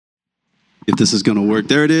If this is going to work.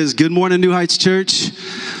 There it is. Good morning, New Heights Church.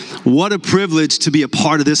 What a privilege to be a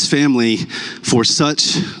part of this family for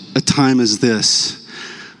such a time as this.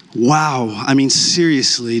 Wow. I mean,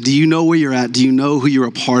 seriously, do you know where you're at? Do you know who you're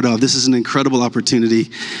a part of? This is an incredible opportunity.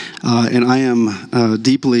 And I am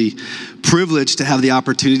deeply privileged to have the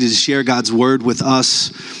opportunity to share God's word with us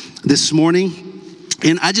this morning.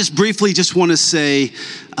 And I just briefly want to say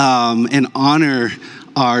and honor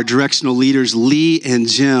our directional leaders, Lee and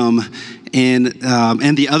Jim, and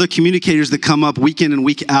the other communicators that come up week in and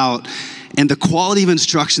week out. And the quality of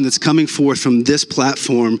instruction that's coming forth from this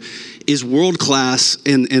platform is world-class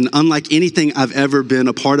and unlike anything I've ever been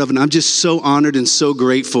a part of. And I'm just so honored and so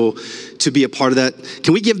grateful to be a part of that.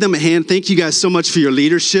 Can we give them a hand? Thank you guys so much for your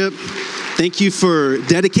leadership. Thank you for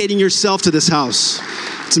dedicating yourself to this house.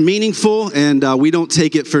 It's meaningful, and we don't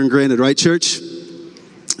take it for granted, right, church?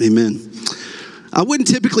 Amen. I wouldn't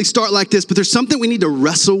typically start like this, but there's something we need to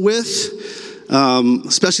wrestle with,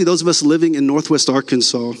 especially those of us living in Northwest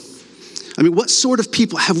Arkansas. I mean, what sort of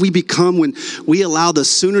people have we become when we allow the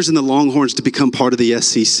Sooners and the Longhorns to become part of the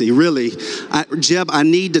SEC? Really, Jeb, I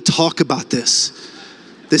need to talk about this.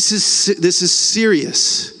 This is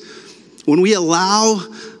serious. When we allow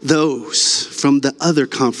those from the other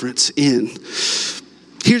conference in,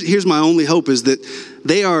 here's my only hope is that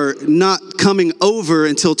they are not coming over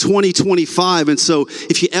until 2025. And so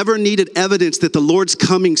if you ever needed evidence that the Lord's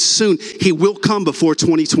coming soon, he will come before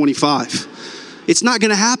 2025. It's not going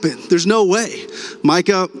to happen. There's no way.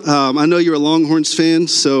 Micah, I know you're a Longhorns fan,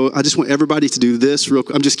 so I just want everybody to do this real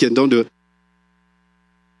quick. I'm just kidding. Don't do it.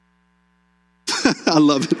 I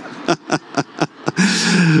love it.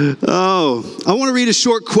 I want to read a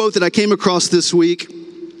short quote that I came across this week.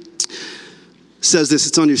 It says this,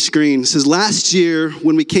 it's on your screen. It says, last year,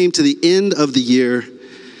 when we came to the end of the year,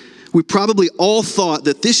 we probably all thought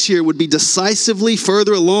that this year would be decisively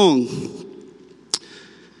further along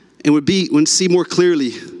and would see more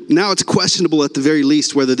clearly. Now it's questionable at the very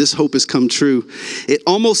least whether this hope has come true. It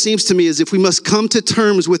almost seems to me as if we must come to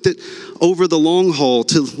terms with it over the long haul,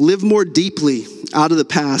 to live more deeply out of the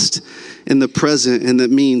past and the present, and that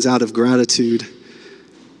means out of gratitude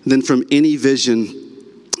than from any vision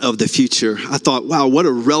of the future. I thought, wow, what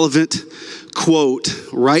a relevant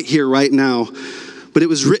quote right here, right now. But it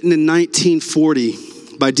was written in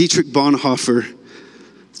 1940 by Dietrich Bonhoeffer,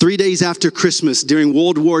 3 days after Christmas during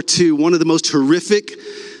World War II, one of the most horrific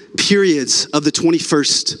periods of the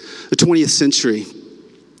 20th century.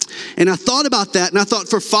 And I thought about that, and I thought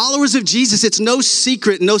for followers of Jesus, it's no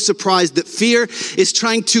secret, no surprise that fear is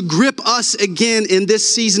trying to grip us again in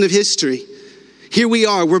this season of history. Here we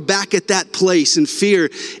are, we're back at that place, and fear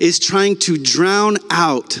is trying to drown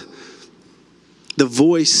out the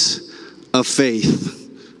voice of faith.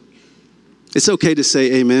 It's okay to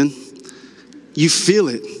say amen. You feel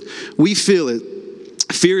it. We feel it.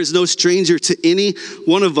 Fear is no stranger to any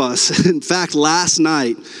one of us. In fact, last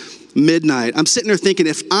night, midnight, I'm sitting there thinking,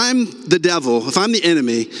 if I'm the devil, if I'm the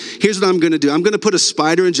enemy, here's what I'm going to do. I'm going to put a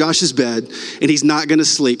spider in Josh's bed, and he's not going to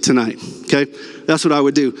sleep tonight, okay? That's what I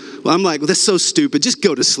would do. Well, I'm like, well, that's so stupid. Just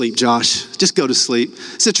go to sleep, Josh. Just go to sleep.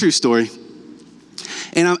 It's a true story.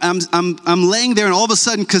 And I'm laying there, and all of a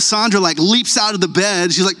sudden, Cassandra leaps out of the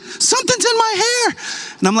bed. She's like, something's in my hair.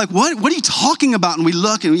 And I'm like, what are you talking about? And we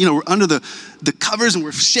look, and we're under the covers, and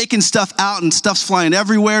we're shaking stuff out, and stuff's flying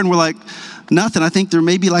everywhere. And we're like, nothing. I think there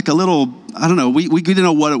may be a little, I don't know. We didn't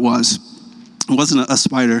know what it was. It wasn't a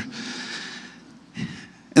spider.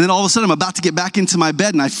 And then all of a sudden, I'm about to get back into my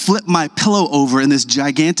bed, and I flip my pillow over, and this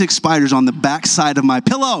gigantic spider's on the back side of my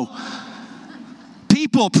pillow.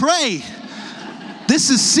 People, pray. This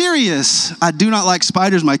is serious. I do not like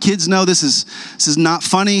spiders. My kids know this is not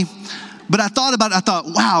funny. But I thought about it. I thought,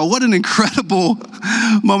 wow, what an incredible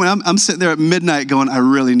moment. I'm sitting there at midnight going, I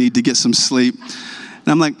really need to get some sleep. And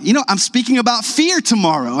I'm like, I'm speaking about fear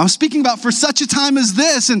tomorrow. I'm speaking about for such a time as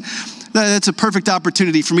this. And that's a perfect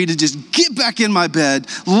opportunity for me to just get back in my bed,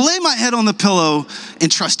 lay my head on the pillow,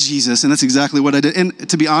 and trust Jesus. And that's exactly what I did. And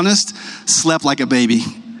to be honest, slept like a baby.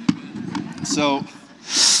 So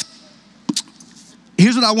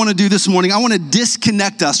here's what I want to do this morning. I want to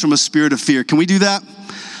disconnect us from a spirit of fear. Can we do that?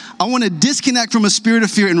 I want to disconnect from a spirit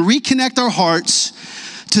of fear and reconnect our hearts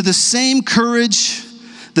to the same courage,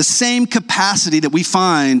 the same capacity that we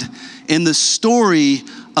find in the story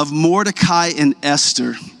of Mordecai and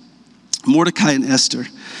Esther. Mordecai and Esther.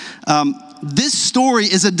 This story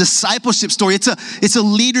is a discipleship story. It's a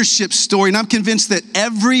leadership story. And I'm convinced that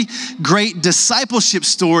every great discipleship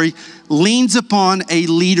story leans upon a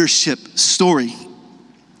leadership story.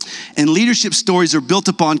 And leadership stories are built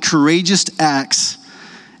upon courageous acts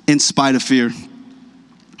in spite of fear.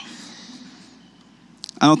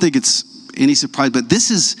 I don't think it's any surprise, but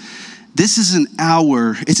this is an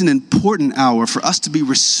hour, it's an important hour for us to be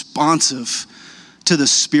responsive to the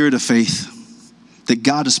spirit of faith that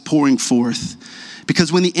God is pouring forth.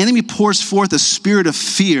 Because when the enemy pours forth a spirit of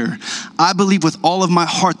fear, I believe with all of my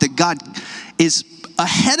heart that God is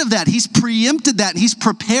ahead of that. He's preempted that. He's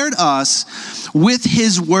prepared us with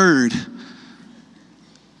his word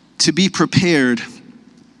to be prepared.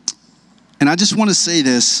 And I just want to say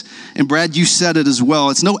this, and Brad, you said it as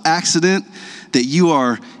well. It's no accident that you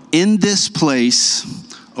are in this place,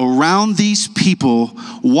 around these people,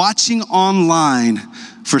 watching online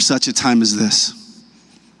for such a time as this.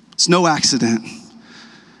 It's no accident.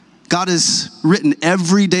 God has written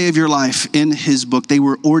every day of your life in his book. They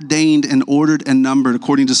were ordained and ordered and numbered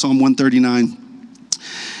according to Psalm 139.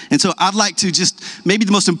 And so I'd like to maybe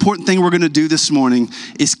the most important thing we're going to do this morning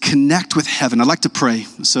is connect with heaven. I'd like to pray.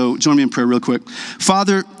 So join me in prayer real quick.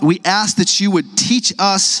 Father, we ask that you would teach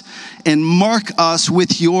us and mark us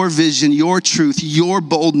with your vision, your truth, your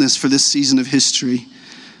boldness for this season of history.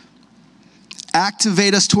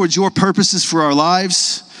 Activate us towards your purposes for our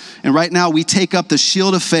lives. And right now we take up the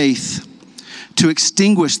shield of faith to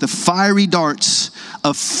extinguish the fiery darts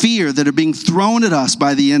of fear that are being thrown at us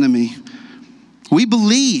by the enemy. We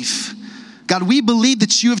believe, God, we believe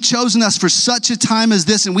that you have chosen us for such a time as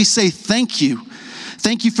this, and we say thank you.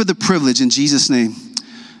 Thank you for the privilege in Jesus' name.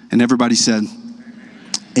 And everybody said,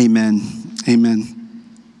 amen. Amen.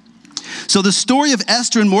 So the story of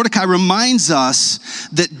Esther and Mordecai reminds us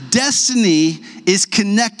that destiny is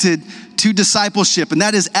connected to discipleship. And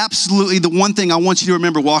that is absolutely the one thing I want you to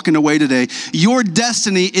remember walking away today. Your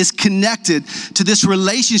destiny is connected to this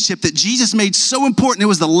relationship that Jesus made so important. It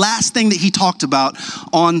was the last thing that he talked about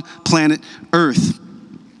on planet Earth.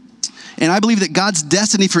 And I believe that God's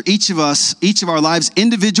destiny for each of us, each of our lives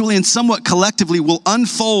individually and somewhat collectively will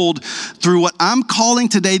unfold through what I'm calling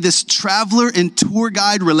today this traveler and tour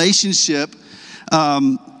guide relationship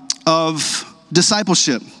of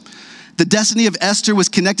discipleship. The destiny of Esther was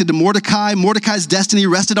connected to Mordecai. Mordecai's destiny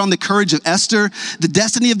rested on the courage of Esther. The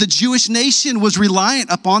destiny of the Jewish nation was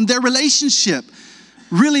reliant upon their relationship.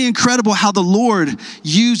 Really incredible how the Lord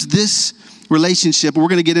used this relationship. We're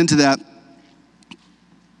going to get into that.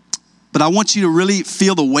 But I want you to really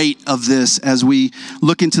feel the weight of this as we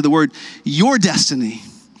look into the word. Your destiny,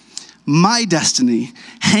 my destiny,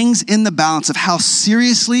 hangs in the balance of how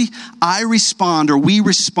seriously I respond or we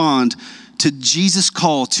respond to Jesus'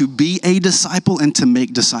 call to be a disciple and to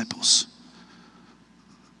make disciples.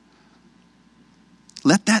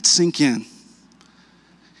 Let that sink in.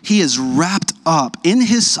 He is wrapped up in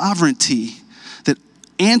his sovereignty that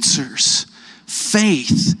answers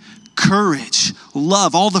faith, courage,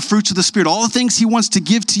 love, all the fruits of the Spirit, all the things he wants to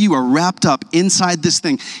give to you are wrapped up inside this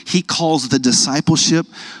thing he calls the discipleship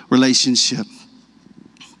relationship.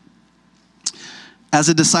 As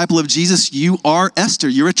a disciple of Jesus, you are Esther.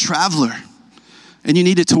 You're a traveler. And you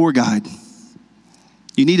need a tour guide.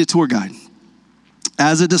 You need a tour guide.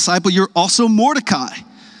 As a disciple, you're also Mordecai.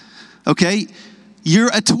 Okay?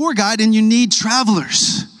 You're a tour guide and you need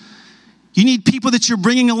travelers. You need people that you're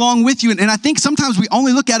bringing along with you. And I think sometimes we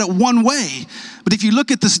only look at it one way. But if you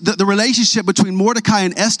look at the relationship between Mordecai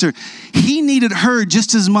and Esther, he needed her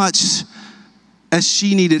just as much as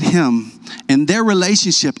she needed him. And their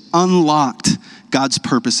relationship unlocked God's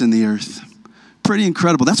purpose in the earth. Pretty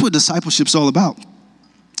incredible. That's what discipleship's all about.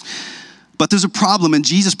 But there's a problem, and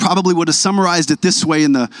Jesus probably would have summarized it this way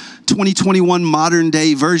in the 2021 modern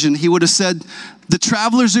day version. He would have said, the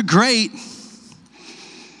travelers are great.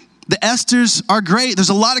 The Esthers are great. There's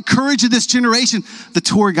a lot of courage in this generation. The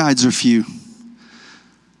tour guides are few.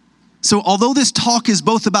 So although this talk is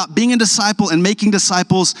both about being a disciple and making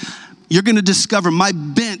disciples, you're going to discover my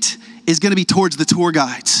bent is going to be towards the tour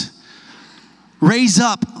guides. Raise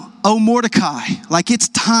up, O Mordecai, like it's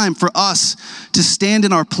time for us to stand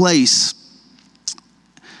in our place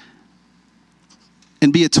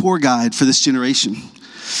and be a tour guide for this generation.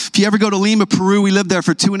 If you ever go to Lima, Peru, we lived there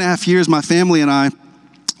for 2.5 years, my family and I.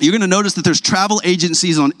 You're going to notice that there's travel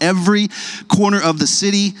agencies on every corner of the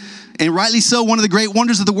city. And rightly so, one of the great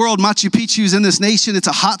wonders of the world, Machu Picchu, is in this nation. It's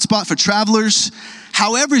a hot spot for travelers.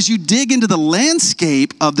 However, as you dig into the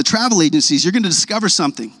landscape of the travel agencies, you're going to discover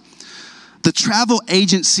something. The travel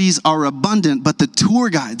agencies are abundant, but the tour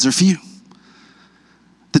guides are few.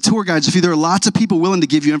 The tour guides are few. There are lots of people willing to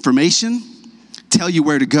give you information, tell you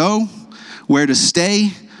where to go, where to stay,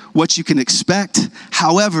 what you can expect.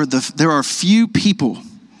 However, there are few people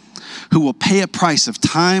who will pay a price of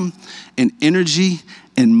time and energy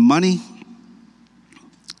and money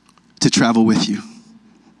to travel with you.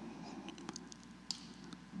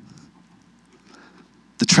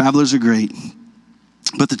 The travelers are great.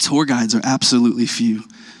 but the tour guides are absolutely few.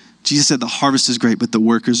 Jesus said the harvest is great, but the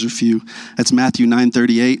workers are few. That's Matthew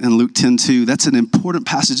 9:38 and Luke 10:2. That's an important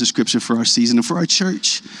passage of scripture for our season and for our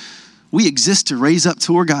church. We exist to raise up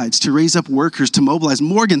tour guides, to raise up workers, to mobilize.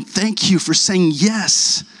 Morgan, thank you for saying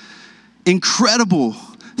yes. Incredible.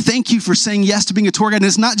 Thank you for saying yes to being a tour guide. And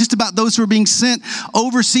it's not just about those who are being sent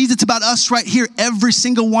overseas. It's about us right here. Every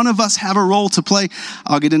single one of us have a role to play.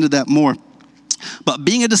 I'll get into that more. But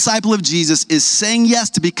being a disciple of Jesus is saying yes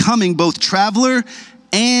to becoming both traveler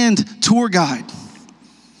and tour guide.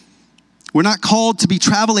 We're not called to be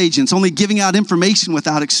travel agents, only giving out information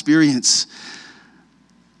without experience.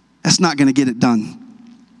 That's not going to get it done.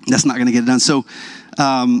 That's not going to get it done. So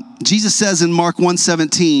Jesus says in Mark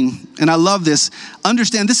 1:17, and I love this,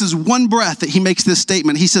 understand this is one breath that he makes this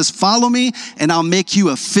statement. He says, follow me and I'll make you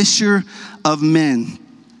a fisher of men.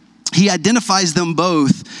 He identifies them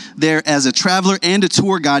both there as a traveler and a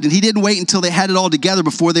tour guide. And he didn't wait until they had it all together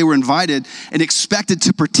before they were invited and expected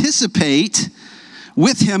to participate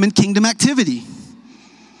with him in kingdom activity.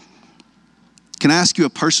 Can I ask you a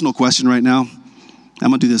personal question right now? I'm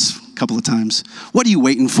going to do this a couple of times. What are you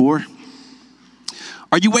waiting for?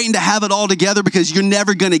 Are you waiting to have it all together because you're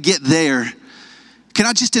never going to get there? Can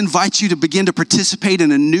I just invite you to begin to participate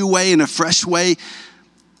in a new way, in a fresh way?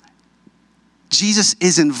 Jesus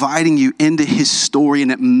is inviting you into his story,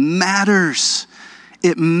 and it matters.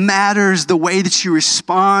 It matters the way that you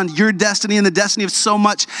respond. Your destiny and the destiny of so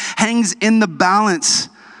much hangs in the balance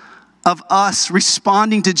of us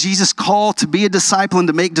responding to Jesus' call to be a disciple and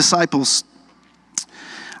to make disciples.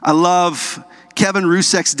 I love Kevin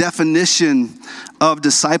Rusek's definition of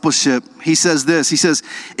discipleship. He says this, he says,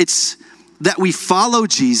 it's that we follow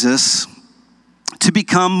Jesus to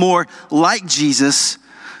become more like Jesus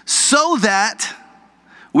so that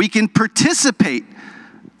we can participate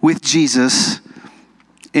with Jesus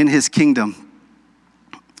in his kingdom.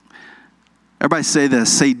 Everybody say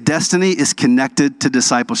this. Say, destiny is connected to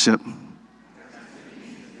discipleship.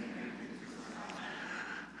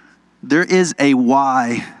 There is a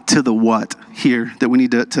why to the what here that we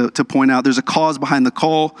need to point out. There's a cause behind the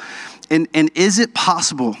call. And is it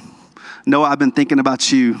possible, Noah, I've been thinking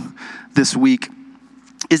about you this week.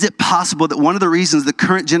 Is it possible that one of the reasons the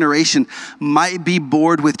current generation might be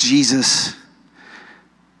bored with Jesus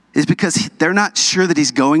is because they're not sure that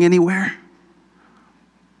he's going anywhere?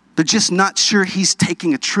 They're just not sure he's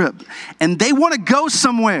taking a trip. And they want to go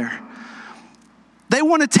somewhere. They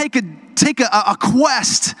want to take a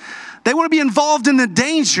quest. They want to be involved in the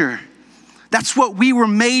danger. That's what we were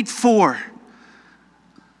made for.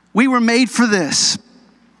 We were made for this.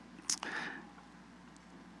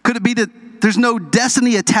 Could it be that there's no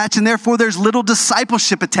destiny attached and therefore there's little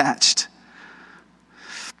discipleship attached?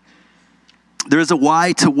 There is a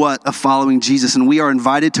why to what of following Jesus, and we are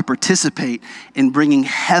invited to participate in bringing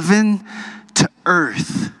heaven to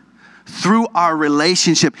earth through our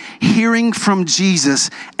relationship, hearing from Jesus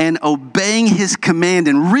and obeying his command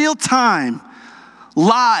in real time,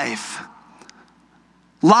 live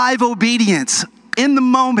obedience in the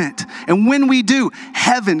moment. And when we do,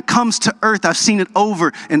 heaven comes to earth. I've seen it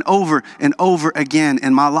over and over and over again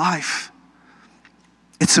in my life.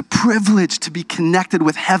 It's a privilege to be connected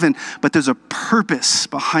with heaven, but there's a purpose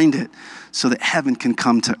behind it so that heaven can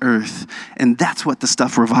come to earth. And that's what the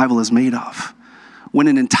stuff revival is made of. When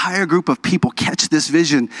an entire group of people catch this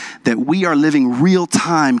vision that we are living real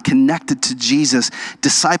time connected to Jesus,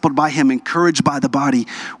 discipled by him, encouraged by the body,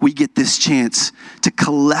 we get this chance to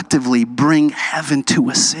collectively bring heaven to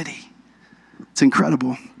a city. It's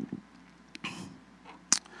incredible.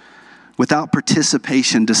 Without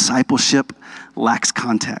participation, discipleship lacks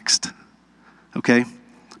context. Okay?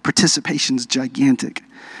 Participation is gigantic.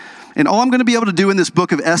 And all I'm going to be able to do in this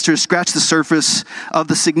book of Esther is scratch the surface of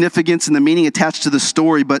the significance and the meaning attached to the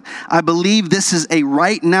story. But I believe this is a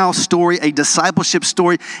right now story, a discipleship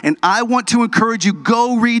story. And I want to encourage you,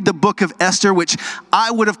 go read the book of Esther, which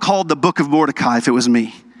I would have called the book of Mordecai if it was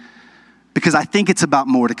me. Because I think it's about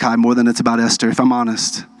Mordecai more than it's about Esther, if I'm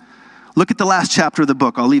honest. Look at the last chapter of the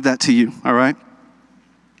book. I'll leave that to you, all right?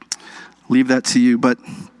 Leave that to you. But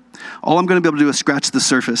all I'm going to be able to do is scratch the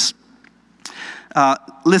surface.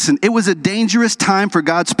 Listen, it was a dangerous time for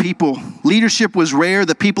God's people. Leadership was rare.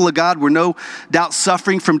 The people of God were no doubt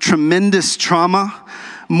suffering from tremendous trauma.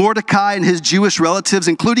 Mordecai and his Jewish relatives,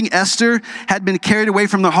 including Esther, had been carried away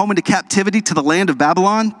from their home into captivity to the land of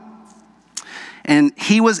Babylon. And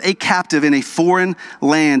he was a captive in a foreign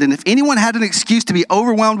land. And if anyone had an excuse to be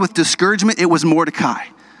overwhelmed with discouragement, it was Mordecai.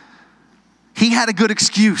 He had a good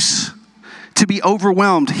excuse to be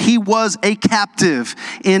overwhelmed. He was a captive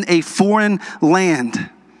in a foreign land.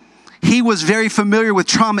 He was very familiar with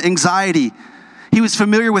trauma, anxiety. He was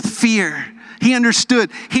familiar with fear. He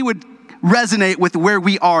understood. He would resonate with where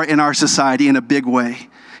we are in our society in a big way.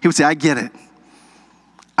 He would say, I get it.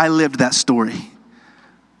 I lived that story.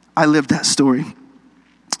 I lived that story.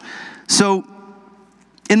 So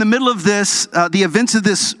in the middle of this, the events of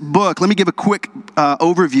this book, let me give a quick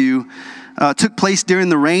overview. Took place during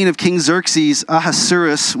the reign of King Xerxes.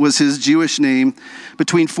 Ahasuerus was his Jewish name,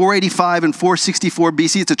 between 485 and 464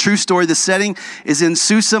 BC. It's a true story. The setting is in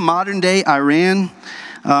Susa, modern-day Iran.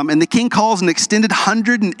 And the king calls an extended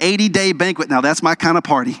 180-day banquet. Now, that's my kind of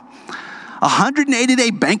party. 180-day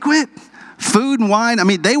banquet? Food and wine. I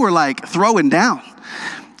mean, they were like throwing down.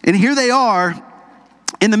 And here they are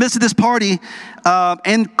in the midst of this party.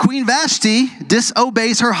 And Queen Vashti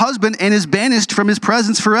disobeys her husband and is banished from his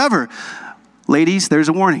presence forever. Ladies, there's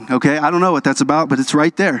a warning, okay? I don't know what that's about, but it's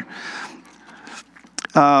right there.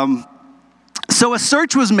 So a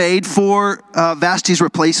search was made for Vashti's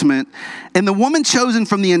replacement, and the woman chosen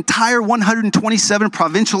from the entire 127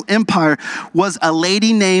 provincial empire was a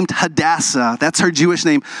lady named Hadassah. That's her Jewish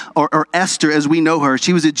name, or Esther as we know her.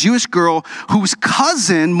 She was a Jewish girl whose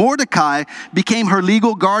cousin, Mordecai, became her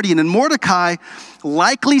legal guardian, and Mordecai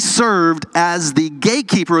likely served as the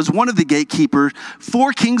gatekeeper, as one of the gatekeepers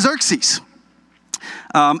for King Xerxes.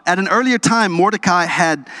 At an earlier time, Mordecai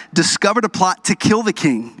had discovered a plot to kill the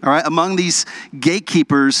king, all right, among these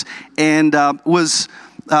gatekeepers, and was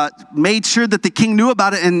made sure that the king knew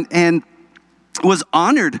about it and was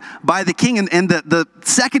honored by the king. And the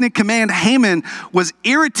second in command, Haman, was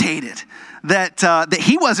irritated that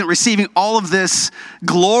he wasn't receiving all of this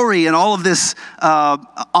glory and all of this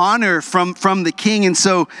honor from the king. And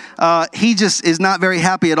so he just is not very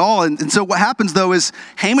happy at all. And so what happens, though, is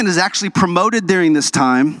Haman is actually promoted during this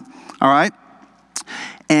time, all right?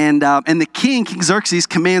 And the king, King Xerxes,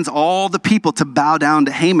 commands all the people to bow down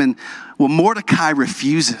to Haman. Well, Mordecai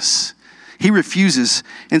refuses. He refuses.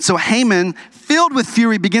 And so Haman, filled with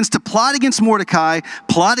fury, begins to plot against Mordecai,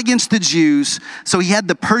 plot against the Jews. So he had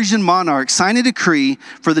the Persian monarch sign a decree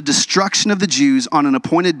for the destruction of the Jews on an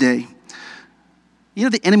appointed day. You know,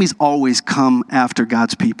 the enemies always come after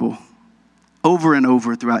God's people, over and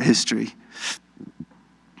over throughout history.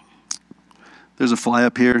 There's a fly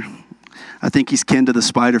up here. I think he's kin to the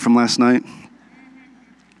spider from last night.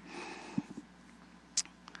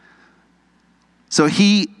 So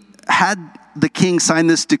he had the king sign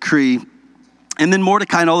this decree, and then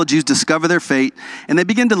Mordecai and all the Jews discover their fate, and they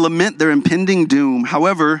begin to lament their impending doom.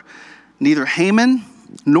 However, neither Haman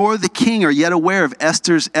nor the king are yet aware of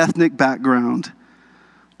Esther's ethnic background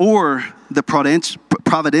or the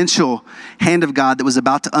providential hand of God that was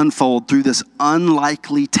about to unfold through this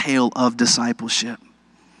unlikely tale of discipleship.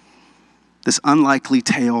 This unlikely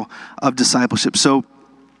tale of discipleship. So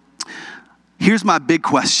here's my big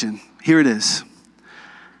question. Here it is.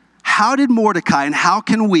 How did Mordecai and how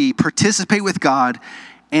can we participate with God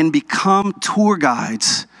and become tour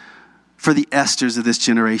guides for the Esthers of this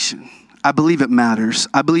generation? I believe it matters.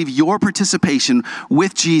 I believe your participation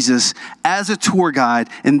with Jesus as a tour guide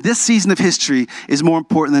in this season of history is more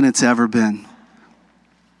important than it's ever been.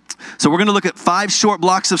 So we're going to look at 5 short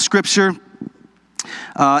blocks of scripture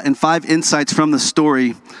and 5 insights from the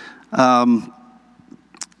story.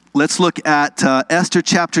 Let's look at Esther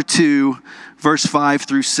chapter 2, verse 5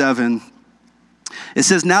 through 7. It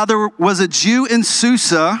says, "Now there was a Jew in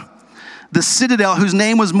Susa, the citadel, whose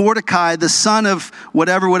name was Mordecai, the son of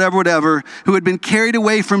whatever, who had been carried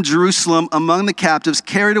away from Jerusalem among the captives,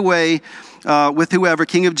 carried away with whoever,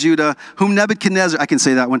 king of Judah, whom Nebuchadnezzar," I can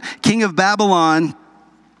say that one, king of Babylon,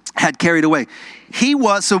 had carried away.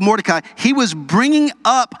 Mordecai, he was bringing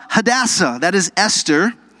up Hadassah, that is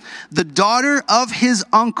Esther, the daughter of his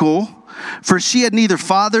uncle, for she had neither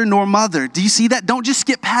father nor mother. Do you see that? Don't just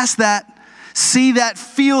skip past that. See that,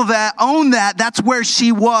 feel that, own that. That's where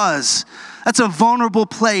she was. That's a vulnerable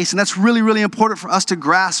place, and that's really, really important for us to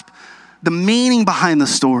grasp the meaning behind the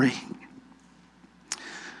story.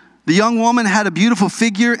 The young woman had a beautiful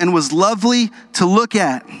figure and was lovely to look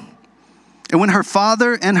at. And when her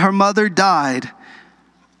father and her mother died,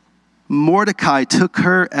 Mordecai took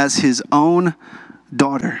her as his own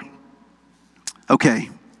daughter. Okay,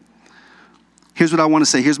 here's what I want to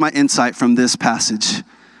say. Here's my insight from this passage.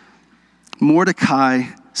 Mordecai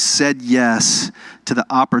said yes to the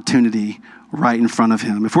opportunity right in front of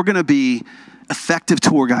him. If we're going to be effective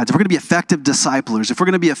tour guides, if we're going to be effective disciplers, if we're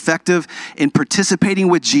going to be effective in participating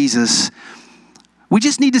with Jesus, we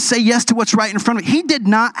just need to say yes to what's right in front of him. He did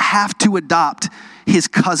not have to adopt his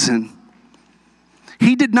cousin.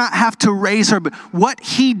 He did not have to raise her, but what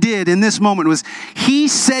he did in this moment was he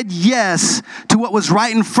said yes to what was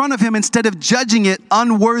right in front of him instead of judging it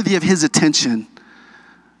unworthy of his attention.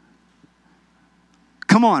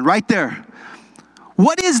 Come on, right there.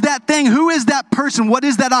 What is that thing? Who is that person? What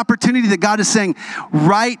is that opportunity that God is saying,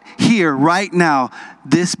 right here, right now,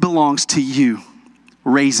 this belongs to you.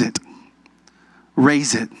 Raise it.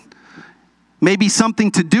 Raise it. Maybe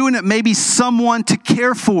something to do in it, maybe someone to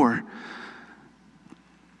care for.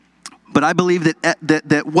 But I believe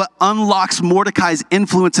that what unlocks Mordecai's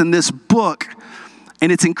influence in this book,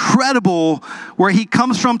 and it's incredible where he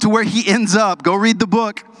comes from to where he ends up, go read the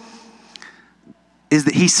book, is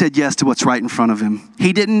that he said yes to what's right in front of him.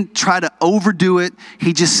 He didn't try to overdo it.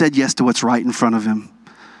 He just said yes to what's right in front of him.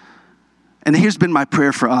 And here's been my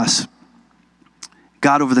prayer for us.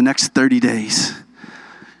 God, over the next 30 days,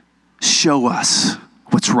 show us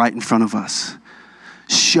what's right in front of us.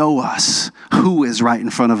 Show us who is right in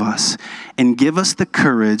front of us. And give us the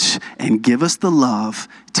courage and give us the love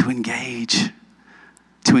to engage.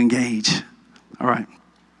 To engage. All right.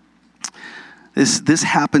 This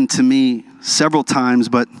happened to me several times,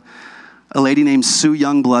 but a lady named Sue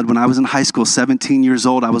Youngblood, when I was in high school, 17 years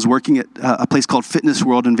old, I was working at a place called Fitness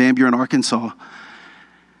World in Van Buren, Arkansas.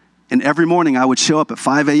 And every morning I would show up at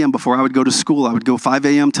 5 a.m. before I would go to school. I would go 5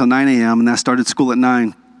 a.m. till 9 a.m. and I started school at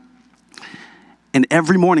 9. And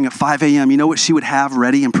every morning at 5 a.m., you know what she would have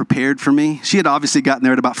ready and prepared for me? She had obviously gotten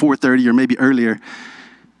there at about 4:30 or maybe earlier.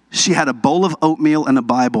 She had a bowl of oatmeal and a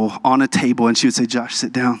Bible on a table, and she would say, Josh,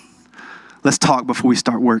 sit down. Let's talk before we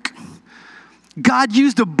start work. God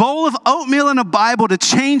used a bowl of oatmeal and a Bible to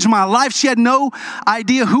change my life. She had no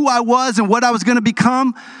idea who I was and what I was going to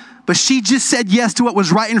become, but she just said yes to what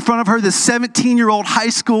was right in front of her, this 17-year-old high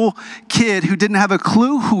school kid who didn't have a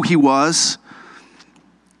clue who he was.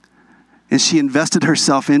 And she invested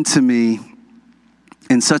herself into me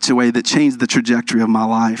in such a way that changed the trajectory of my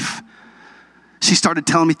life. She started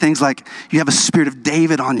telling me things like, you have a spirit of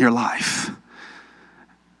David on your life.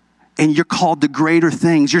 And you're called to greater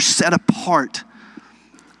things. You're set apart.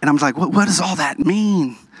 And I'm like, what does all that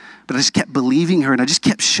mean? But I just kept believing her and I just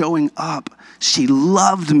kept showing up. She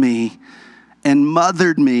loved me and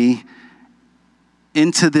mothered me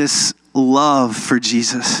into this love for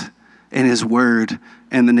Jesus and his word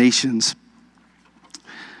and the nations.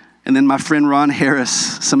 And then my friend Ron Harris,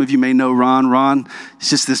 some of you may know Ron. Ron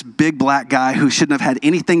is just this big black guy who shouldn't have had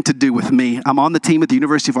anything to do with me. I'm on the team at the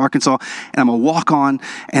University of Arkansas, and I'm a walk-on.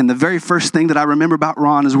 And the very first thing that I remember about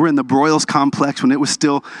Ron is we're in the Broyles complex when it was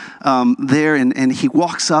still there. And he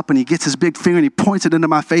walks up and he gets his big finger and he points it into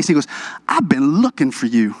my face. He goes, I've been looking for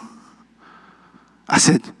you. I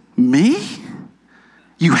said, me?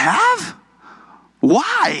 You have?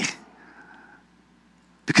 Why?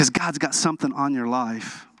 Because God's got something on your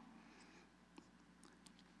life.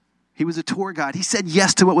 He was a tour guide. He said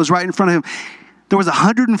yes to what was right in front of him. There was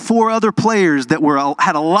 104 other players that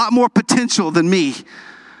had a lot more potential than me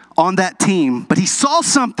on that team. But he saw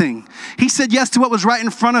something. He said yes to what was right in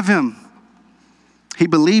front of him. He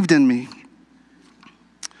believed in me.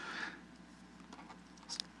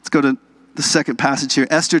 Let's go to the second passage here.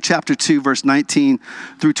 Esther chapter 2, verse 19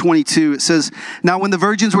 through 22. It says, now when the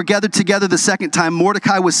virgins were gathered together the second time,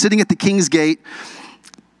 Mordecai was sitting at the king's gate.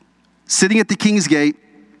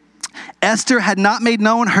 Esther had not made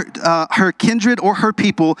known her kindred or her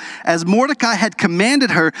people, as Mordecai had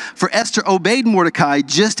commanded her, for Esther obeyed Mordecai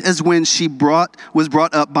just as when she was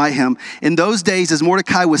brought up by him. In those days, as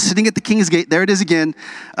Mordecai was sitting at the king's gate, there it is again,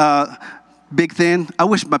 Bigthan. I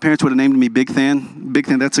wish my parents would have named me Bigthan.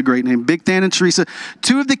 Bigthan, that's a great name. Bigthan and Teresa,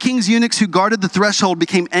 two of the king's eunuchs who guarded the threshold,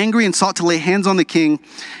 became angry and sought to lay hands on the king.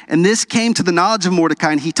 And this came to the knowledge of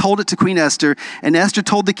Mordecai, and he told it to Queen Esther. And Esther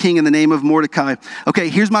told the king in the name of Mordecai. Okay,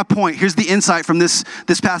 here's my point. Here's the insight from this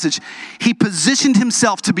passage. He positioned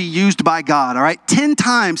himself to be used by God, all right? 10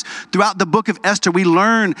 times throughout the book of Esther, we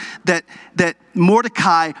learn that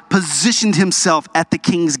Mordecai positioned himself at the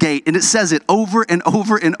king's gate. And it says it over and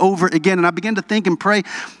over and over again. And I began to think and pray,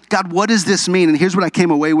 God, what does this mean? And here's what I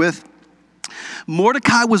came away with.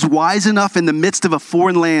 Mordecai was wise enough in the midst of a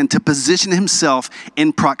foreign land to position himself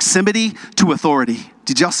in proximity to authority.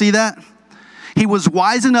 Did y'all see that? He was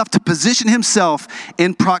wise enough to position himself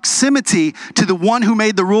in proximity to the one who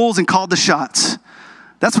made the rules and called the shots.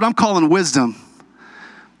 That's what I'm calling wisdom.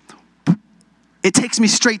 It takes me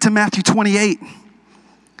straight to Matthew 28.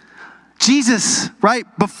 Jesus, right,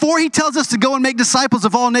 before he tells us to go and make disciples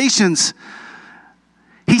of all nations,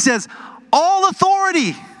 he says, all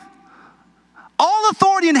authority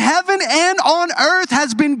in heaven and on earth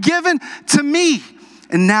has been given to me.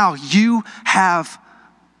 And now you have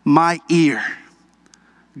my ear.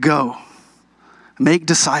 Go, make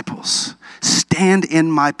disciples, stand in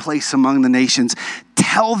my place among the nations.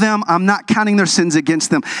 Tell them I'm not counting their sins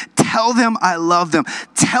against them. Tell them I love them.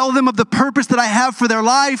 Tell them of the purpose that I have for their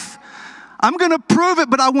life. I'm going to prove it,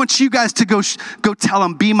 but I want you guys to go tell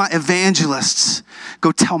them, be my evangelists.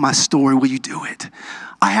 Go tell my story. Will you do it?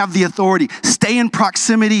 I have the authority. Stay in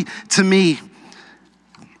proximity to me.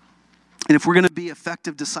 And if we're going to be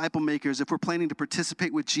effective disciple makers, if we're planning to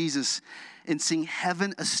participate with Jesus in seeing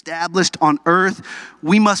heaven established on earth,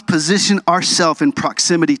 we must position ourselves in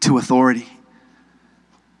proximity to authority.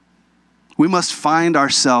 We must find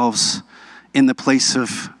ourselves in the place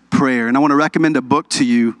of prayer. And I want to recommend a book to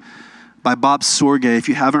you by Bob Sorge. If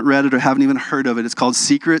you haven't read it or haven't even heard of it, it's called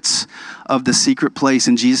Secrets of the Secret Place.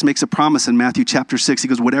 And Jesus makes a promise in Matthew chapter 6. He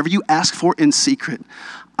goes, whatever you ask for in secret,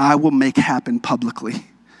 I will make happen publicly.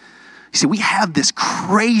 You see, we have this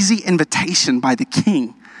crazy invitation by the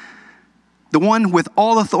King, the one with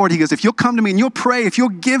all authority. He goes, if you'll come to me and you'll pray, if you'll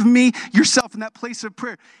give me yourself in that place of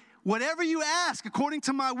prayer, whatever you ask according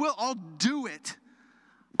to my will, I'll do it.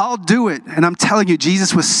 I'll do it. And I'm telling you,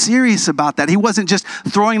 Jesus was serious about that. He wasn't just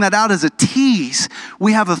throwing that out as a tease.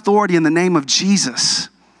 We have authority in the name of Jesus.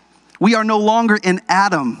 We are no longer in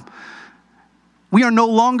Adam. We are no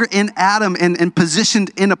longer in Adam and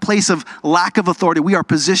positioned in a place of lack of authority. We are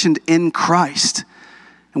positioned in Christ.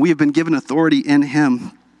 And we have been given authority in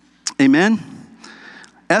him. Amen.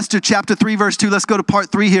 Esther chapter 3, verse 2. Let's go to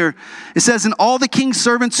part 3 here. It says, and all the king's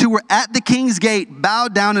servants who were at the king's gate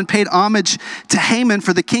bowed down and paid homage to Haman,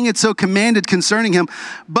 for the king had so commanded concerning him.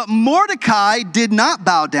 But Mordecai did not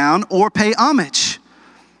bow down or pay homage.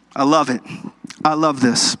 I love it. I love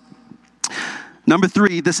this. Number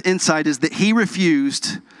 3, this insight is that he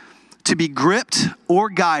refused to be gripped or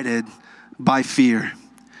guided by fear.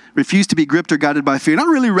 Refused to be gripped or guided by fear. And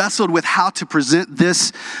I really wrestled with how to present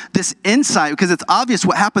this insight, because it's obvious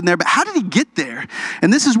what happened there, but how did he get there?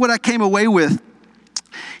 And this is what I came away with.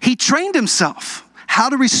 He trained himself how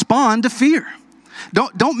to respond to fear.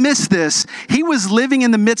 Don't miss this. He was living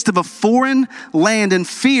in the midst of a foreign land, and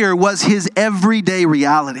fear was his everyday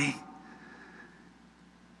reality.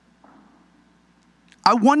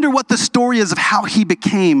 I wonder what the story is of how he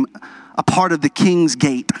became a part of the king's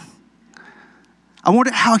gate. I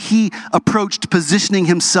wonder how he approached positioning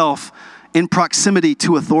himself in proximity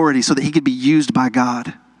to authority so that he could be used by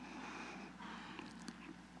God.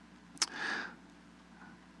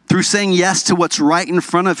 Through saying yes to what's right in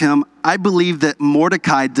front of him, I believe that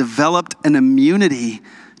Mordecai developed an immunity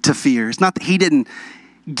to fear. It's not that he didn't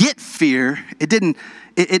get fear.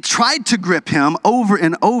 It tried to grip him over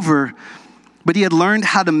and over, but he had learned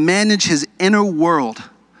how to manage his inner world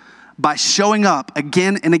by showing up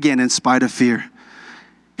again and again in spite of fear.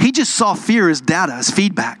 He just saw fear as data, as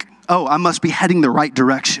feedback. Oh, I must be heading the right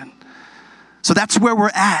direction. So that's where we're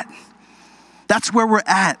at. That's where we're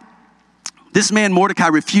at. This man, Mordecai,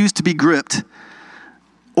 refused to be gripped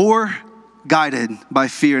or guided by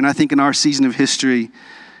fear. And I think in our season of history,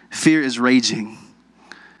 fear is raging.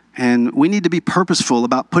 And we need to be purposeful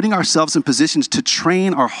about putting ourselves in positions to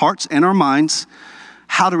train our hearts and our minds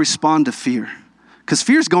how to respond to fear. Because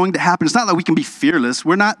fear is going to happen. It's not like we can be fearless.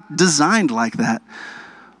 We're not designed like that.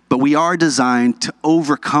 But we are designed to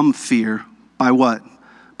overcome fear by what?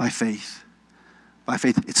 By faith. By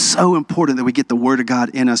faith. It's so important that we get the word of God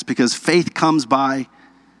in us, because faith comes by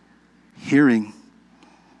hearing.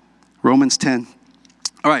 Romans 10.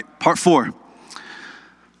 All right, part 4.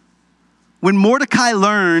 When Mordecai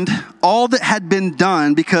learned all that had been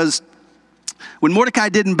done, because when Mordecai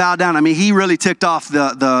didn't bow down, I mean, he really ticked off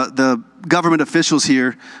the government officials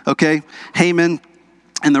here, okay? Haman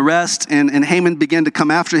and the rest, and Haman began to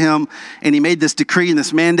come after him, and he made this decree and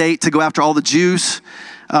this mandate to go after all the Jews.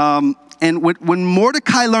 And when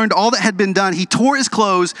Mordecai learned all that had been done, he tore his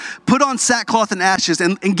clothes, put on sackcloth and ashes,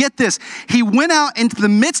 and get this, he went out into the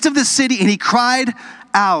midst of the city and he cried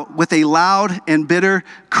out with a loud and bitter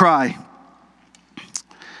cry.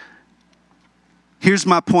 Here's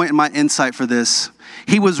my point and my insight for this.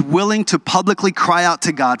 He was willing to publicly cry out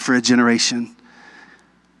to God for a generation.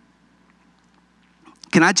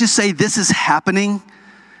 Can I just say this is happening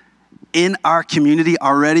in our community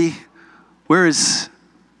already? Where is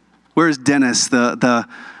Dennis,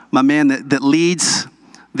 my man that leads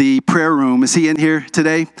the prayer room? Is he in here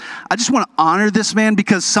today? I just want to honor this man,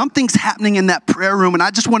 because something's happening in that prayer room, and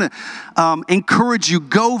I just want to encourage you,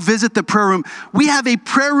 go visit the prayer room. We have a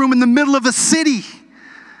prayer room in the middle of a city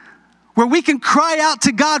where we can cry out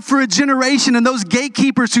to God for a generation, and those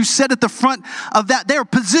gatekeepers who sit at the front of that, they're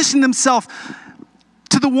positioning themselves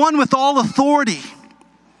to the one with all authority.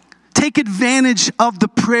 Take advantage of the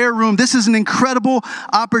prayer room. This is an incredible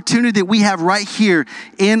opportunity that we have right here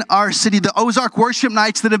in our city. The Ozark worship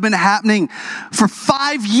nights that have been happening for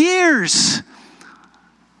 5 years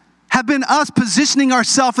have been us positioning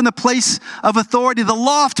ourselves in the place of authority. The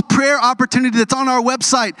Loft prayer opportunity that's on our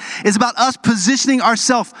website is about us positioning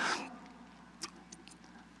ourselves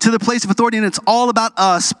to the place of authority, and it's all about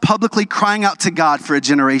us publicly crying out to God for a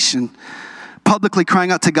generation. Publicly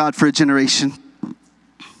crying out to God for a generation.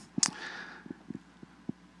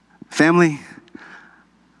 Family,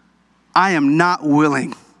 I am not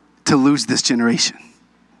willing to lose this generation.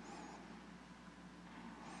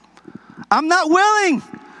 I'm not willing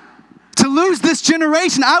to lose this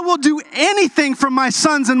generation. I will do anything for my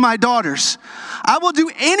sons and my daughters. I will do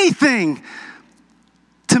anything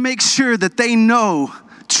to make sure that they know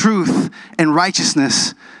truth and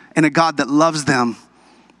righteousness and a God that loves them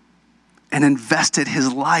and invested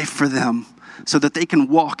his life for them so that they can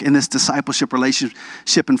walk in this discipleship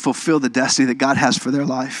relationship and fulfill the destiny that God has for their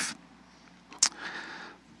life.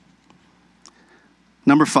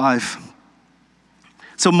 Number 5.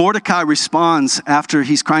 So Mordecai responds after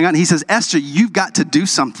he's crying out, and he says, Esther, you've got to do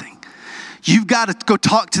something. You've got to go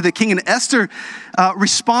talk to the king. And Esther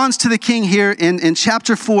responds to the king here in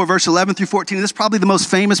chapter 4, verse 11 through 14. This is probably the most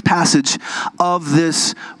famous passage of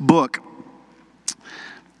this book.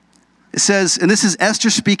 It says, and this is Esther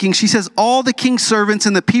speaking, she says, all the king's servants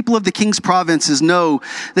and the people of the king's provinces know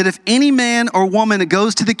that if any man or woman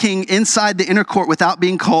goes to the king inside the inner court without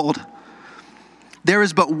being called, there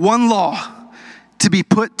is but one law to be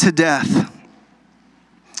put to death,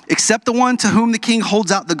 except the one to whom the king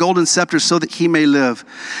holds out the golden scepter so that he may live.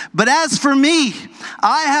 But as for me,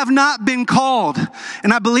 I have not been called.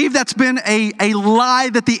 And I believe that's been a lie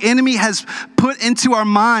that the enemy has put into our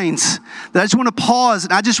minds. That I just want to pause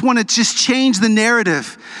and I just want to change the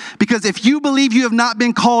narrative. Because if you believe you have not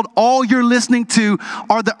been called, all you're listening to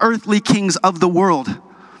are the earthly kings of the world.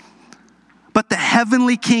 But the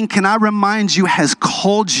heavenly king, can I remind you, has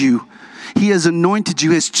called you. He has anointed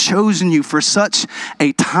you, has chosen you for such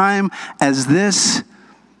a time as this.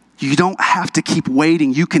 You don't have to keep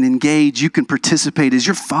waiting. You can engage. You can participate. As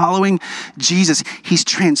you're following Jesus, he's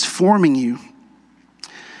transforming you.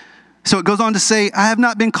 So it goes on to say, I have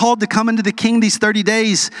not been called to come into the king these 30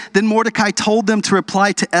 days. Then Mordecai told them to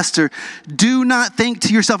reply to Esther, do not think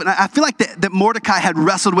to yourself. And I feel like that Mordecai had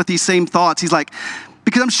wrestled with these same thoughts. He's like,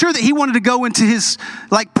 because I'm sure that he wanted to go into his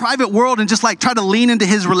private world and just try to lean into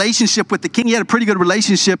his relationship with the king. He had a pretty good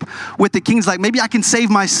relationship with the king. He's like, maybe I can save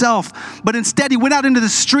myself. But instead he went out into the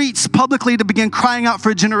streets publicly to begin crying out for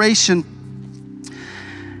a generation.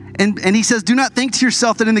 And he says, do not think to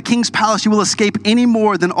yourself that in the king's palace you will escape any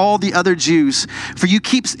more than all the other Jews. For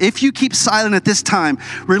if you keep silent at this time,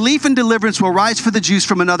 relief and deliverance will rise for the Jews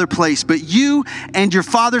from another place. But you and your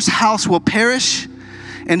father's house will perish.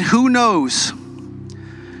 And who knows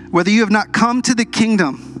whether you have not come to the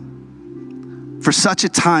kingdom for such a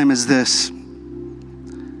time as this.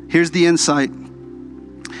 Here's the insight.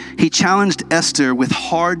 He challenged Esther with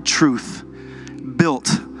hard truth built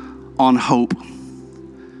on hope.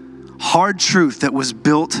 Hard truth that was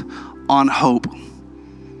built on hope.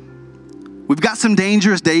 We've got some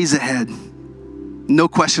dangerous days ahead. No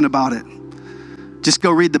question about it. Just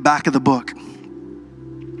go read the back of the book.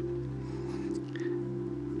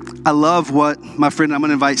 I love what my friend, I'm going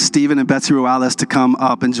to invite Stephen and Betsy Ruales to come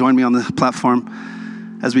up and join me on the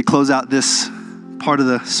platform as we close out this part of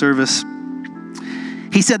the service.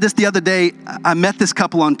 He said this the other day. I met this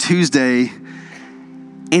couple on Tuesday,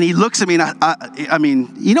 and he looks at me, and I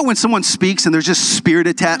mean, you know when someone speaks and there's just spirit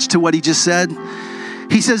attached to what he just said?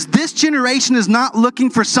 He says, this generation is not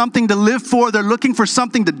looking for something to live for. They're looking for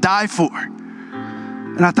something to die for.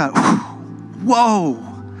 And I thought, whoa.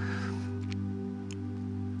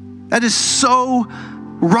 That is so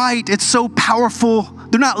right. It's so powerful.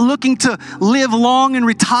 They're not looking to live long and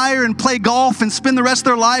retire and play golf and spend the rest of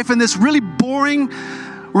their life in this really boring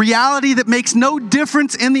reality that makes no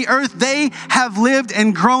difference in the earth. They have lived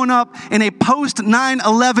and grown up in a post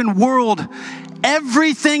 9/11 world.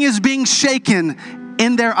 Everything is being shaken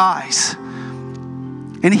in their eyes.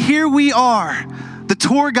 And here we are, the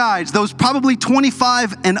tour guides, those probably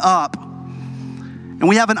 25 and up. And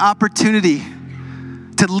we have an opportunity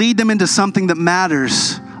to lead them into something that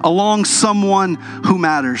matters, along someone who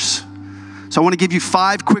matters. So I want to give you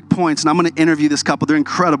 5 quick points, and I'm going to interview this couple. They're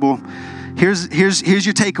incredible. Here's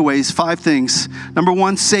your takeaways, 5 things. Number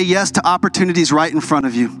 1, say yes to opportunities right in front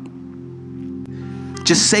of you.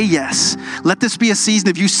 Just say yes. Let this be a season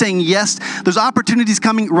of you saying yes. There's opportunities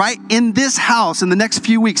coming right in this house in the next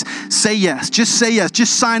few weeks. Say yes. Just say yes.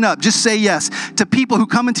 Just sign up. Just say yes. To people who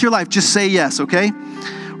come into your life, just say yes, okay?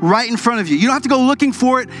 Right in front of you. You don't have to go looking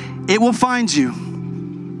for it. It will find you.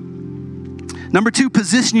 Number 2,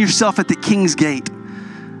 position yourself at the king's gate.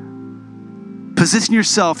 Position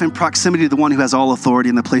yourself in proximity to the one who has all authority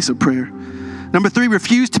in the place of prayer. Number 3,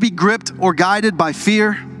 refuse to be gripped or guided by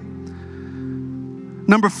fear.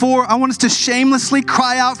 Number 4, I want us to shamelessly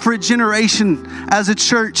cry out for a generation as a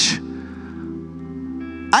church.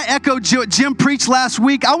 I echo what Jim preached last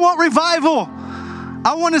week. I want revival.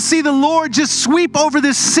 I want to see the Lord just sweep over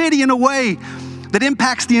this city in a way that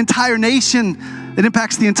impacts the entire nation, that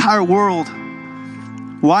impacts the entire world.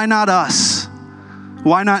 Why not us?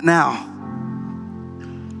 Why not now?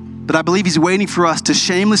 But I believe he's waiting for us to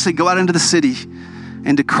shamelessly go out into the city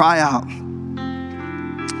and to cry out.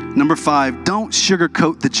 Number 5, don't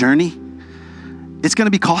sugarcoat the journey. It's going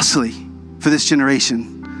to be costly for this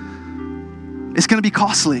generation. It's going to be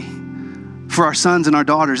costly for our sons and our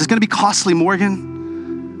daughters. It's going to be costly,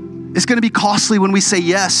 Morgan. It's going to be costly when we say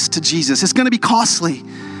yes to Jesus. It's going to be costly.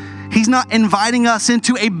 He's not inviting us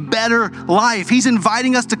into a better life. He's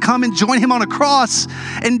inviting us to come and join him on a cross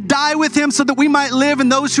and die with him so that we might live and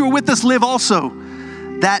those who are with us live also.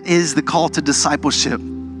 That is the call to discipleship.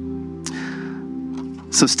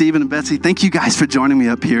 So Stephen and Betsy, thank you guys for joining me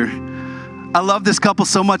up here. I love this couple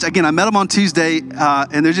so much. Again, I met them on Tuesday,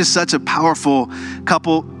 and they're just such a powerful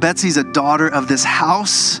couple. Betsy's a daughter of this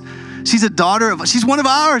house. She's one of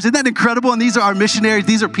ours. Isn't that incredible? And these are our missionaries.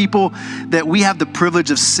 These are people that we have the privilege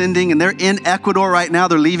of sending, and they're in Ecuador right now.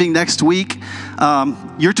 They're leaving next week.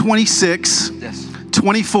 You're 26. Yes.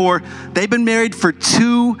 24. They've been married for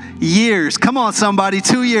 2 years. Come on, somebody,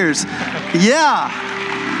 2 years. Yeah.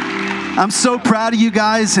 I'm so proud of you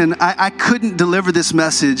guys, and I couldn't deliver this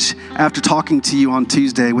message after talking to you on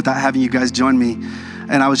Tuesday without having you guys join me.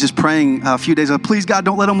 And I was just praying a few days ago, please God,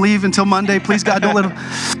 don't let them leave until Monday. Please God, don't let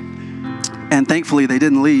them. And thankfully they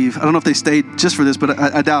didn't leave. I don't know if they stayed just for this, but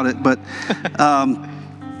I doubt it. But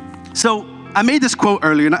so I made this quote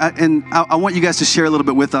earlier, and I want you guys to share a little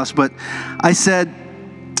bit with us. But I said,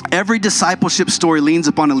 every discipleship story leans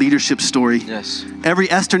upon a leadership story. Yes.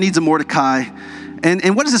 Every Esther needs a Mordecai.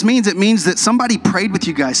 And what does this mean? It means that somebody prayed with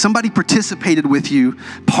you guys. Somebody participated with you,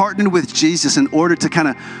 partnered with Jesus in order to kind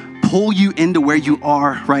of pull you into where you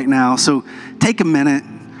are right now. So take a minute.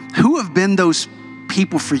 Who have been those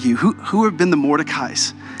people for you? Who have been the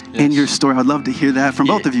Mordecais in your story? I'd love to hear that from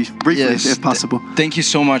both of you, briefly, if possible. Thank you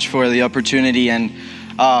so much for the opportunity. And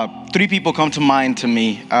 3 people come to mind to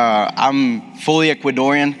me. I'm fully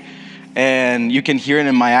Ecuadorian, and you can hear it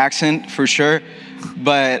in my accent for sure.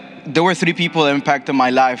 But there were 3 people that impacted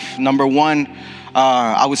my life. Number 1,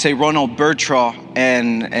 I would say Ronald Bertraw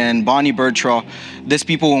and Bonnie Bertraw. These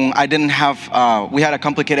people, I didn't have, we had a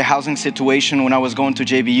complicated housing situation when I was going to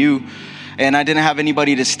JBU. And I didn't have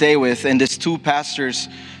anybody to stay with. And these 2 pastors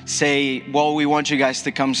say, well, we want you guys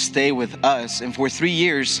to come stay with us. And for 3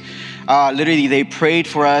 years, literally they prayed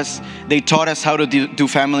for us. They taught us how to do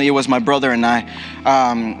family. It was my brother and I.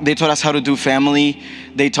 They taught us how to do family.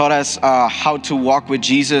 They taught us how to walk with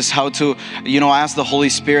Jesus, how to, ask the Holy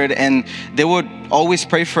Spirit. And they would always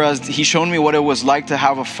pray for us. He showed me what it was like to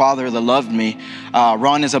have a father that loved me.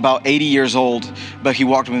 Ron is about 80 years old, but he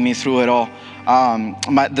walked with me through it all.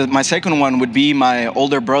 My second one would be my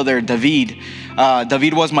older brother, David.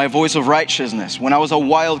 David was my voice of righteousness. When I was a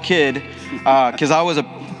wild kid, because I was a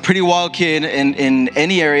pretty wild kid in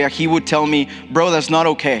any area, he would tell me, bro, that's not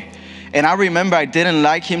okay. And I remember I didn't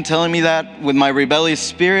like him telling me that with my rebellious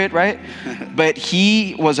spirit, right? But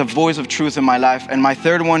he was a voice of truth in my life. And my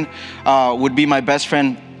third one would be my best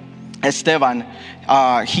friend, Esteban.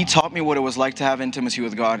 He taught me what it was like to have intimacy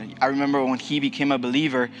with God. I remember when he became a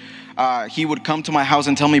believer, he would come to my house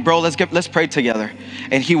and tell me, bro, let's pray together.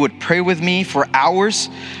 And he would pray with me for hours,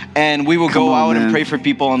 and we would go out and pray for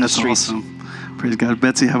people on the streets. Awesome. Praise God.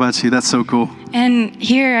 Betsy, how about you? That's so cool. And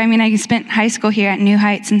here, I spent high school here at New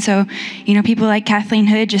Heights. And so, people like Kathleen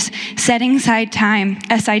Hood just setting aside time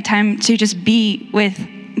to just be with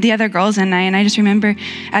the other girls and I just remember,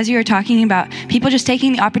 as you were talking about, people just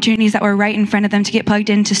taking the opportunities that were right in front of them to get plugged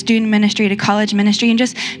into student ministry, to college ministry, and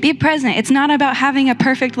just be present. It's not about having a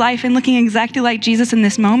perfect life and looking exactly like Jesus in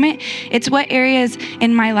this moment. It's what areas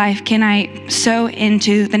in my life can I sow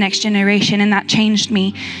into the next generation, and that changed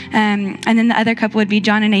me. And then the other couple would be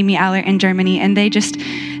John and Amy Aller in Germany, and they just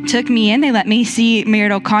took me in. They let me see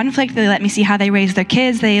marital conflict. They let me see how they raise their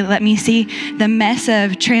kids. They let me see the mess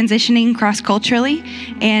of transitioning cross-culturally.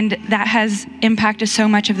 And that has impacted so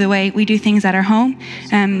much of the way we do things at our home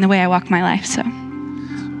and the way I walk my life. So,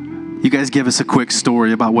 you guys give us a quick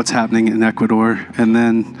story about what's happening in Ecuador, and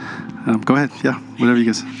then go ahead. Yeah, whatever you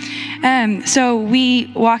guys. So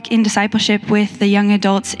we walk in discipleship with the young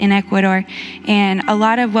adults in Ecuador, and a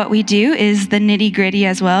lot of what we do is the nitty-gritty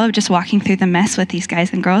as well, of just walking through the mess with these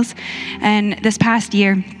guys and girls. And this past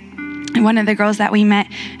year, one of the girls that we met,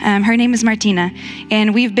 her name is Martina,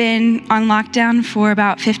 and we've been on lockdown for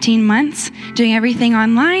about 15 months, doing everything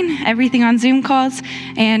online, everything on Zoom calls.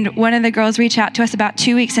 And one of the girls reached out to us about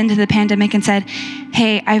 2 weeks into the pandemic and said,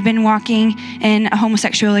 hey, I've been walking in a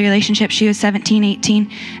homosexual relationship. She was 17,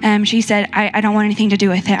 18. She said, I don't want anything to do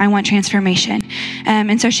with it. I want transformation.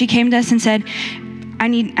 And so she came to us and said, I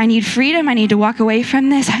need freedom. I need to walk away from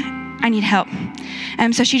this. I need help.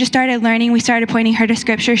 So she just started learning. We started pointing her to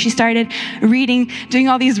scripture. She started reading, doing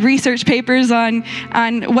all these research papers on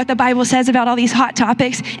what the Bible says about all these hot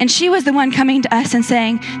topics. And she was the one coming to us and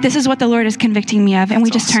saying, this is what the Lord is convicting me of. And we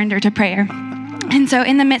just turned her to prayer. And so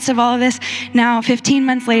in the midst of all of this, now 15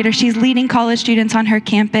 months later, she's leading college students on her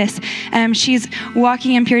campus. She's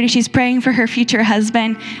walking in purity. She's praying for her future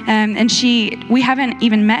husband. And we haven't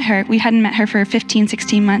even met her. We hadn't met her for 15,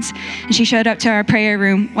 16 months. And she showed up to our prayer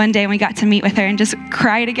room one day and we got to meet with her and just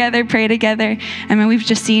cry together, pray together. And we've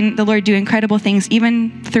just seen the Lord do incredible things,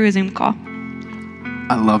 even through a Zoom call.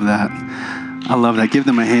 I love that. I love that. Give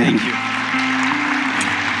them a hand. Thank you.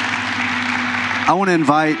 I want to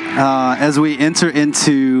invite, as we enter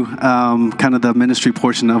into kind of the ministry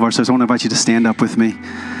portion of our service, I want to invite you to stand up with me.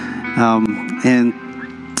 And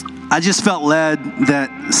I just felt led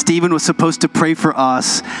that Stephen was supposed to pray for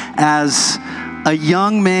us as a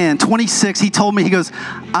young man, 26. He told me, he goes,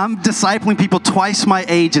 I'm discipling people twice my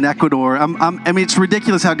age in Ecuador. I mean, it's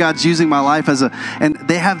ridiculous how God's using my life and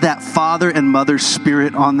they have that father and mother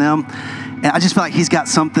spirit on them. And I just feel like he's got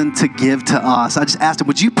something to give to us. I just asked him,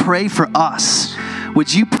 would you pray for us?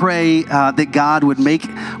 Would you pray that God would make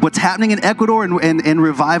what's happening in Ecuador and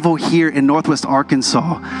revival here in Northwest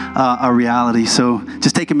Arkansas a reality? So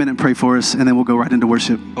just take a minute and pray for us, and then we'll go right into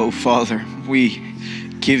worship. Oh, Father, we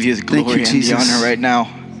give you the glory and the honor right now.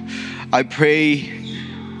 I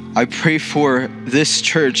pray for this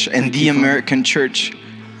church and the American church,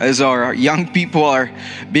 as our young people are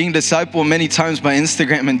being discipled many times by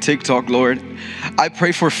Instagram and TikTok, Lord. I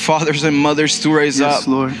pray for fathers and mothers to raise up.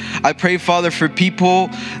 Lord. I pray, Father, for people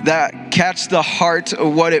that catch the heart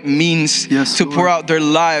of what it means to pour out their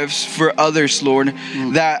lives for others, Lord.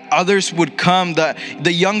 That others would come, that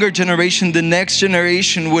the younger generation, the next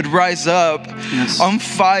generation would rise up on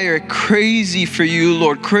fire, crazy for you,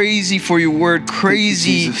 Lord, crazy for your word,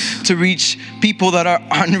 crazy to reach people that are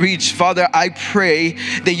unreached. Father, I pray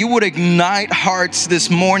that you would ignite hearts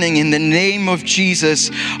this morning in the name of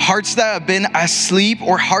Jesus. Hearts that have been asleep,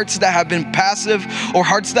 or hearts that have been passive, or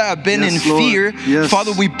hearts that have been in fear.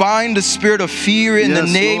 Father, we bind the spirit of fear in the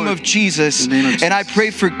name of Jesus. And I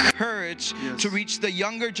pray for courage to reach the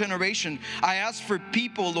younger generation. I ask for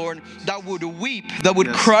people, Lord, that would weep, that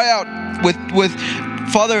would cry out with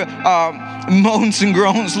Father, moans and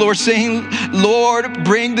groans, Lord, saying, Lord,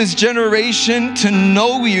 bring this generation to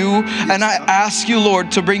know you. And I ask you,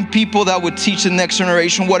 Lord, to bring people that would teach the next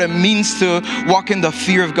generation what it means to walk in the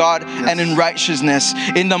fear of God and in righteousness.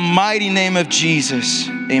 In the mighty name of Jesus,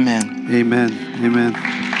 amen. Amen. Amen.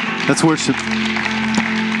 Let's worship.